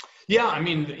 Yeah, I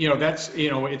mean, that's,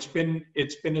 it's been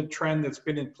a trend that's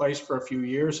been in place for a few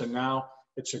years, and now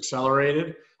it's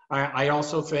accelerated. I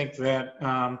also think that,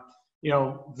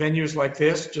 venues like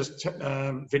this, just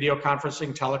video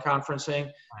conferencing,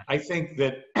 teleconferencing, I think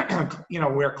that,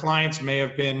 where clients may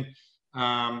have been,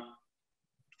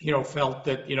 felt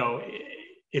that,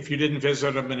 if you didn't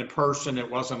visit them in person, it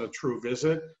wasn't a true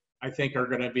visit, I think are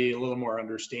going to be a little more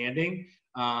understanding.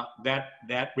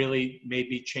 That really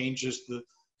maybe changes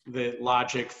the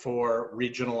logic for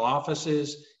regional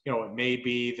offices. It may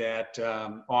be that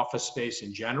office space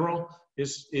in general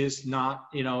is not,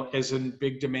 as in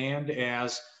big demand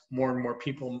as more and more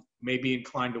people may be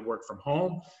inclined to work from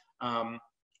home.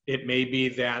 It may be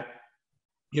that,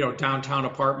 downtown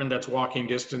apartment that's walking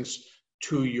distance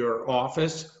to your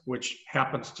office, which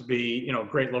happens to be,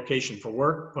 great location for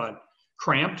work, but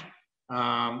cramped.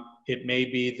 It may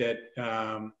be that,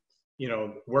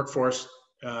 workforce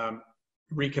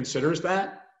reconsiders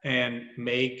that and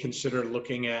may consider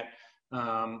looking at,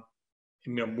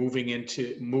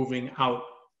 moving out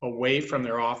away from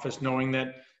their office, knowing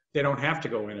that they don't have to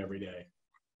go in every day.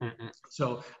 Mm-hmm.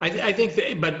 So I think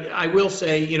that, but I will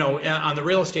say, on the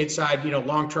real estate side,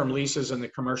 long-term leases and the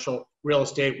commercial real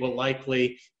estate will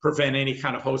likely prevent any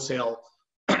kind of wholesale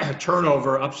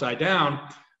turnover upside down.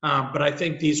 But I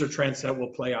think these are trends that will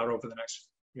play out over the next,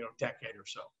 decade or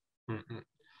so. Mm-hmm.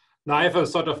 Now I have a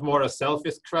sort of more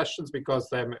selfish questions, because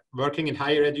working in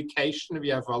higher education, we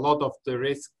have a lot of the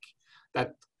risk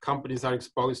that companies are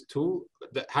exposed to.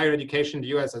 The higher education in the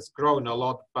US has grown a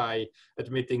lot by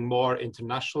admitting more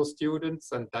international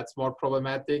students, and that's more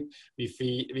problematic. We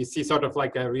see sort of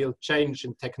like a real change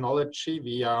in technology.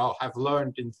 We have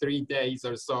learned in 3 days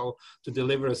or so to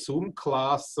deliver a Zoom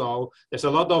class. So there's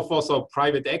a lot of also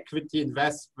private equity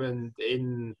investment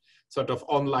in sort of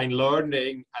online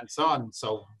learning and so on.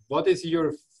 So what is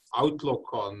your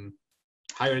outlook on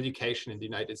higher education in the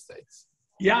United States?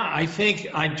 Yeah,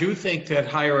 I do think that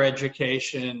higher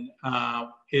education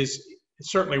is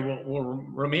certainly will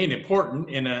remain important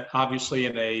obviously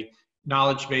in a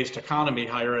knowledge-based economy.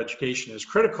 Higher education is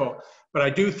critical, but I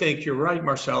do think you're right,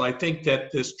 Marcel. I think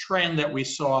that this trend that we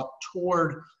saw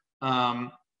toward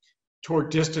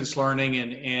distance learning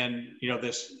and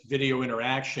this video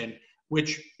interaction,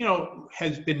 which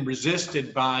has been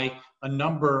resisted by a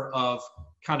number of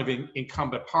kind of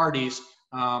incumbent parties,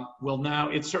 will now,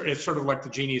 it's sort of like the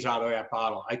genie's out of that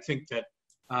bottle. I think that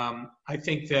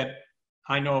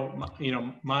I know,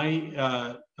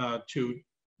 my two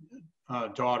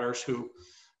daughters who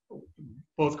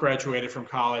both graduated from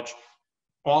college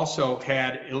also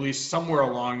had, at least somewhere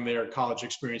along their college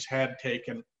experience, had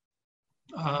taken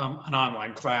an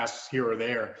online class here or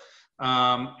there,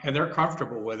 and they're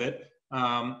comfortable with it.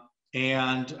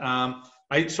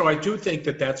 So I do think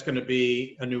that that's going to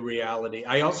be a new reality.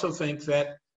 I also think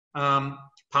that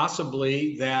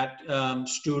possibly that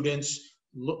students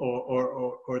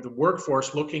or the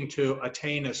workforce looking to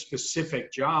attain a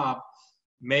specific job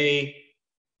may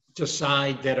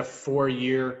decide that a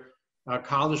 4-year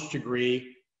college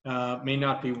degree may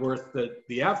not be worth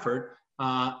the effort.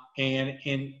 And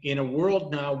in a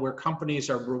world now where companies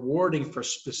are rewarding for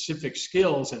specific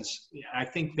skills, and I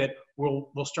think that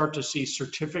we'll start to see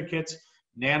certificates,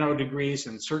 nano degrees,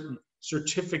 and certain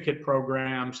certificate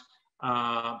programs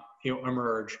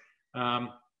emerge. I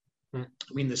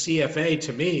mean, the CFA,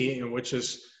 to me, which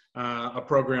is a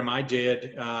program I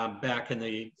did back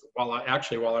in while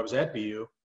I was at BU,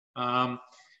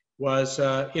 was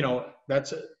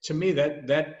that's, to me,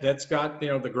 that's got the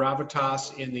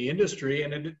gravitas in the industry,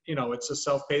 and it's a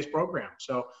self-paced program.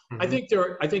 So I think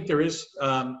there is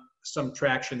some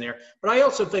traction there, but I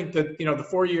also think that the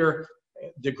 4-year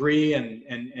degree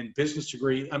and business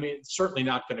degree, I mean, it's certainly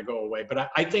not going to go away. But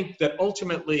I think that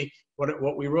ultimately,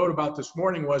 what we wrote about this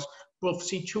morning was we'll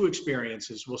see two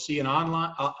experiences. We'll see an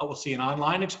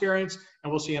online experience,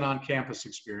 and we'll see an on-campus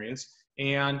experience.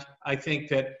 And I think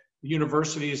that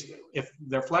universities, if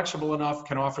they're flexible enough,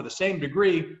 can offer the same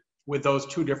degree with those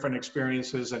two different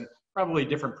experiences and probably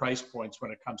different price points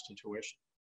when it comes to tuition.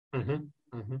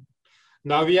 Mm-hmm. Mm-hmm.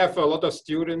 Now we have a lot of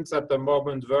students at the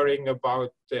moment worrying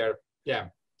about their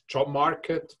job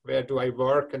market. Where do I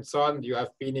work and so on? You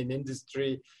have been in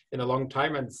industry in a long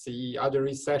time and see other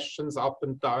recessions, up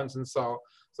and downs, and so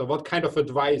what kind of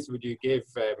advice would you give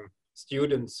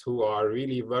students who are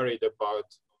really worried about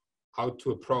how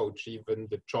to approach even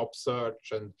the job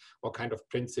search, and what kind of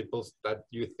principles that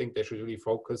you think they should really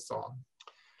focus on?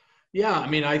 Yeah, I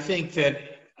mean, I think that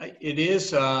it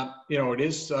is,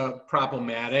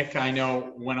 problematic. I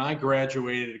know when I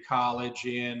graduated college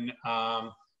in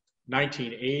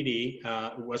 1980,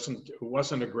 it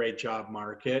wasn't a great job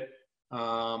market,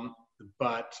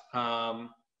 but I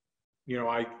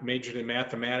majored in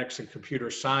mathematics and computer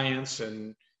science,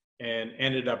 and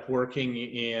ended up working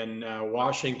in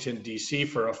Washington, D.C.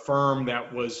 for a firm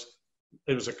it was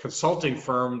a consulting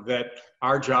firm that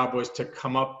our job was to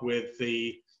come up with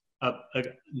a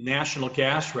national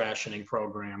gas rationing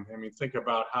program. I mean, think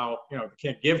about how, they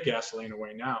can't give gasoline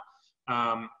away now.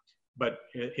 But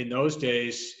in those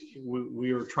days,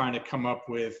 we were trying to come up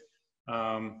with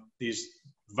these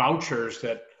vouchers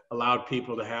that allowed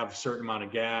people to have a certain amount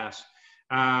of gas.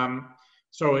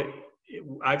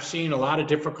 I've seen a lot of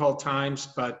difficult times,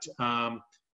 but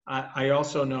I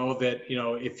also know that,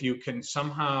 if you can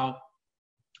somehow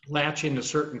latch into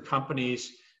certain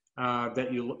companies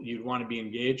that you'd want to be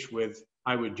engaged with,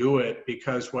 I would do it,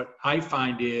 because what I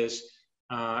find is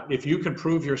if you can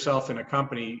prove yourself in a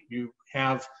company, you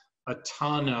have a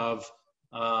ton of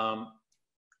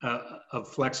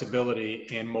flexibility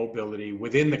and mobility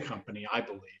within the company, I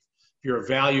believe. If you're a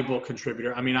valuable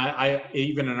contributor, I mean, I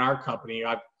even in our company,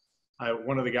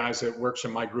 one of the guys that works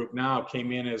in my group now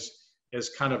came in as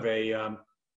kind of a an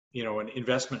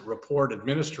investment report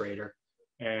administrator,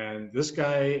 and this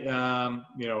guy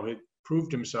had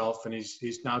proved himself, and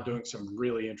he's now doing some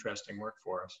really interesting work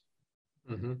for us.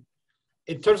 Mm-hmm.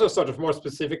 In terms of sort of more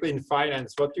specifically in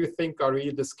finance, what do you think are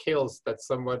really the skills that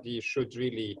somebody should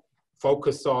really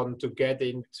focus on to get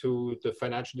into the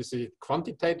financial? Is it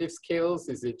quantitative skills?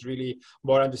 Is it really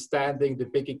more understanding the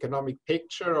big economic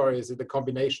picture, or is it a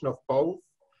combination of both?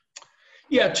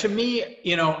 Yeah, to me,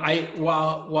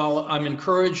 while I'm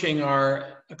encouraging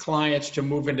our clients to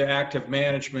move into active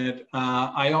management,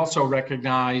 I also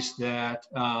recognize that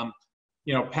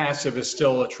passive is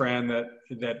still a trend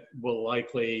that will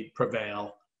likely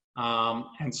prevail,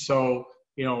 and so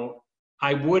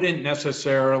I wouldn't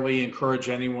necessarily encourage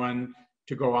anyone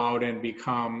to go out and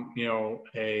become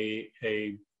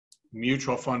a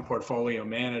mutual fund portfolio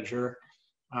manager.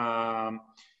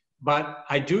 But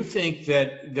I do think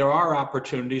that there are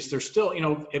opportunities. There's still,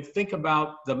 if think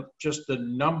about just the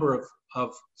number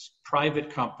of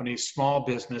private companies, small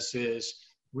businesses,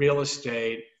 real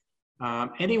estate,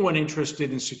 anyone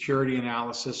interested in security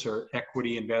analysis or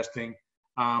equity investing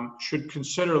should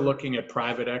consider looking at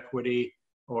private equity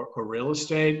or real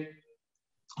estate.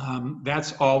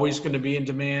 That's always going to be in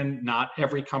demand. Not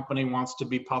every company wants to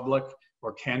be public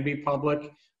or can be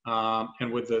public.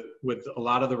 And with a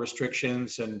lot of the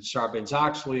restrictions and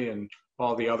Sarbanes-Oxley and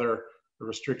all the other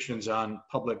restrictions on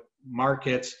public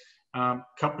markets,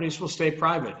 companies will stay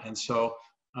private. And so,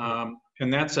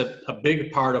 and that's a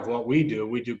big part of what we do.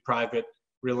 We do private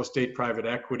real estate, private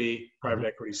equity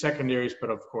secondaries, but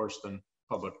of course then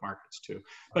public markets too.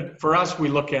 But for us, we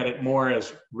look at it more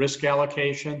as risk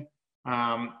allocation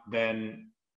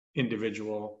than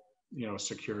individual,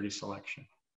 security selection.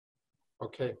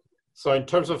 Okay. So in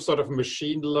terms of sort of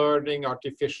machine learning,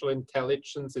 artificial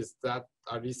intelligence,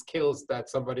 are these skills that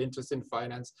somebody interested in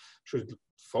finance should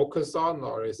focus on,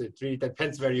 or is it really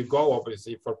depends where you go?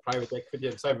 Obviously, for private equity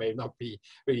and so it may not be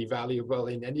really valuable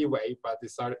in any way, but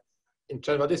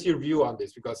what is your view on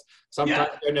this? Because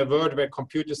sometimes in a world where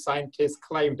computer scientists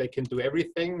claim they can do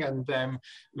everything, and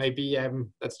maybe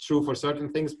that's true for certain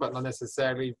things, but not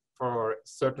necessarily for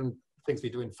certain things we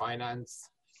do in finance.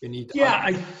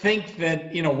 I think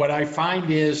that, what I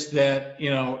find is that,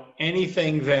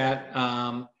 anything that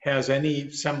has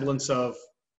any semblance of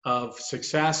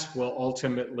success will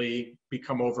ultimately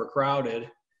become overcrowded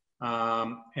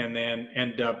and then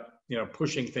end up,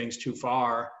 pushing things too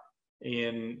far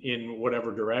in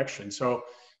whatever direction. So,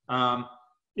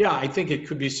 I think it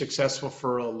could be successful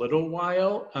for a little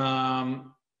while.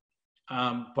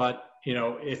 But,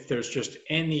 if there's just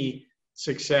any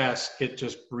success, it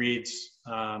just breeds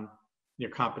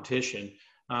competition.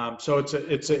 So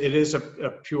it is a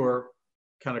pure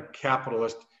kind of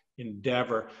capitalist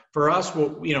endeavor. For us,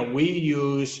 we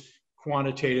use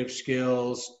quantitative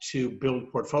skills to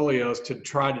build portfolios to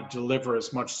try to deliver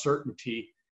as much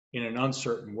certainty in an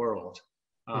uncertain world.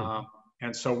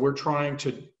 And so we're trying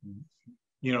to,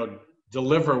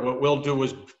 deliver. What we'll do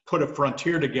is put a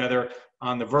frontier together.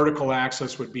 On the vertical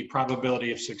axis would be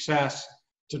probability of success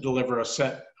to deliver a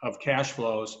set of cash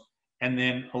flows. And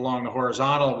then along the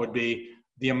horizontal would be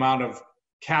the amount of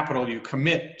capital you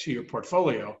commit to your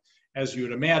portfolio. As you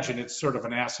would imagine, it's sort of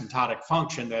an asymptotic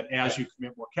function that as you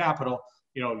commit more capital,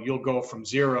 you'll go from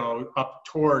 0 up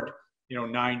toward,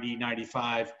 90,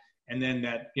 95. And then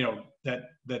that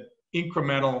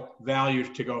incremental value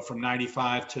to go from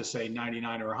 95 to say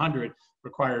 99 or 100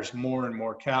 requires more and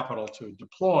more capital to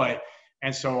deploy.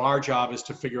 And so our job is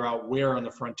to figure out where on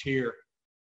the frontier,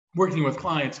 working with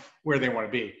clients, where they want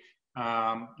to be.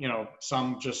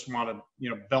 Some just want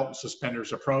to, belt and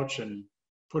suspenders approach and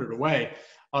put it away.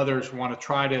 Others want to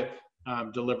try to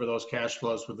deliver those cash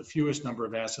flows with the fewest number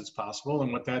of assets possible.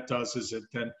 And what that does is it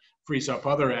then frees up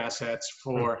other assets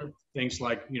for things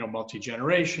like,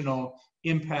 multi-generational,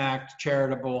 impact,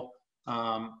 charitable,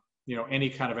 any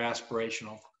kind of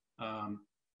aspirational,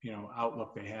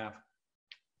 outlook they have.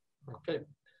 Okay.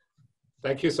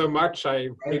 Thank you so much. I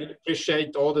really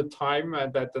appreciate all the time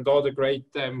and all the great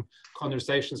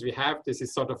conversations we have. This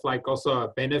is sort of like also a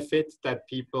benefit that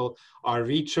people are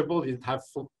reachable. They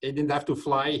didn't have to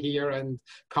fly here and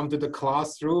come to the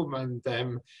classroom.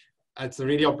 And it's a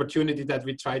really opportunity that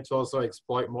we try to also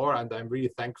exploit more. And I'm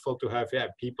really thankful to have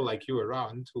people like you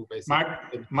around who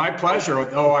basically. My pleasure.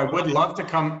 Oh, I would love to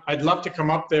come. I'd love to come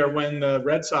up there when the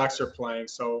Red Sox are playing.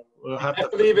 So we'll have to.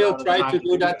 Definitely will try to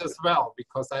do that as well,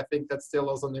 because I think that's still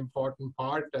also an important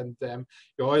part. And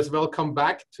you're always welcome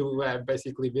back to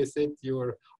basically visit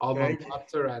your alma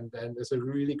mater, and it's a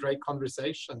really great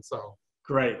conversation. So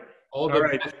great. All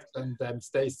the best, and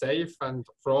stay safe, and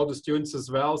for all the students as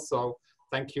well. So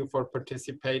thank you for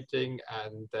participating,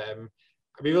 and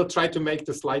we will try to make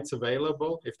the slides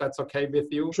available if that's okay with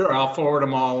you. Sure, I'll forward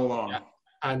them all along. Yeah.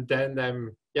 And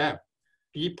then,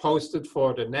 be posted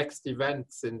for the next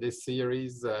events in this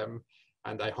series.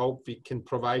 And I hope we can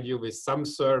provide you with some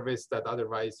service that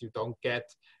otherwise you don't get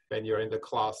when you're in the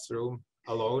classroom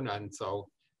alone. And so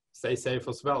stay safe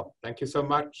as well. Thank you so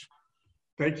much.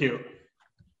 Thank you.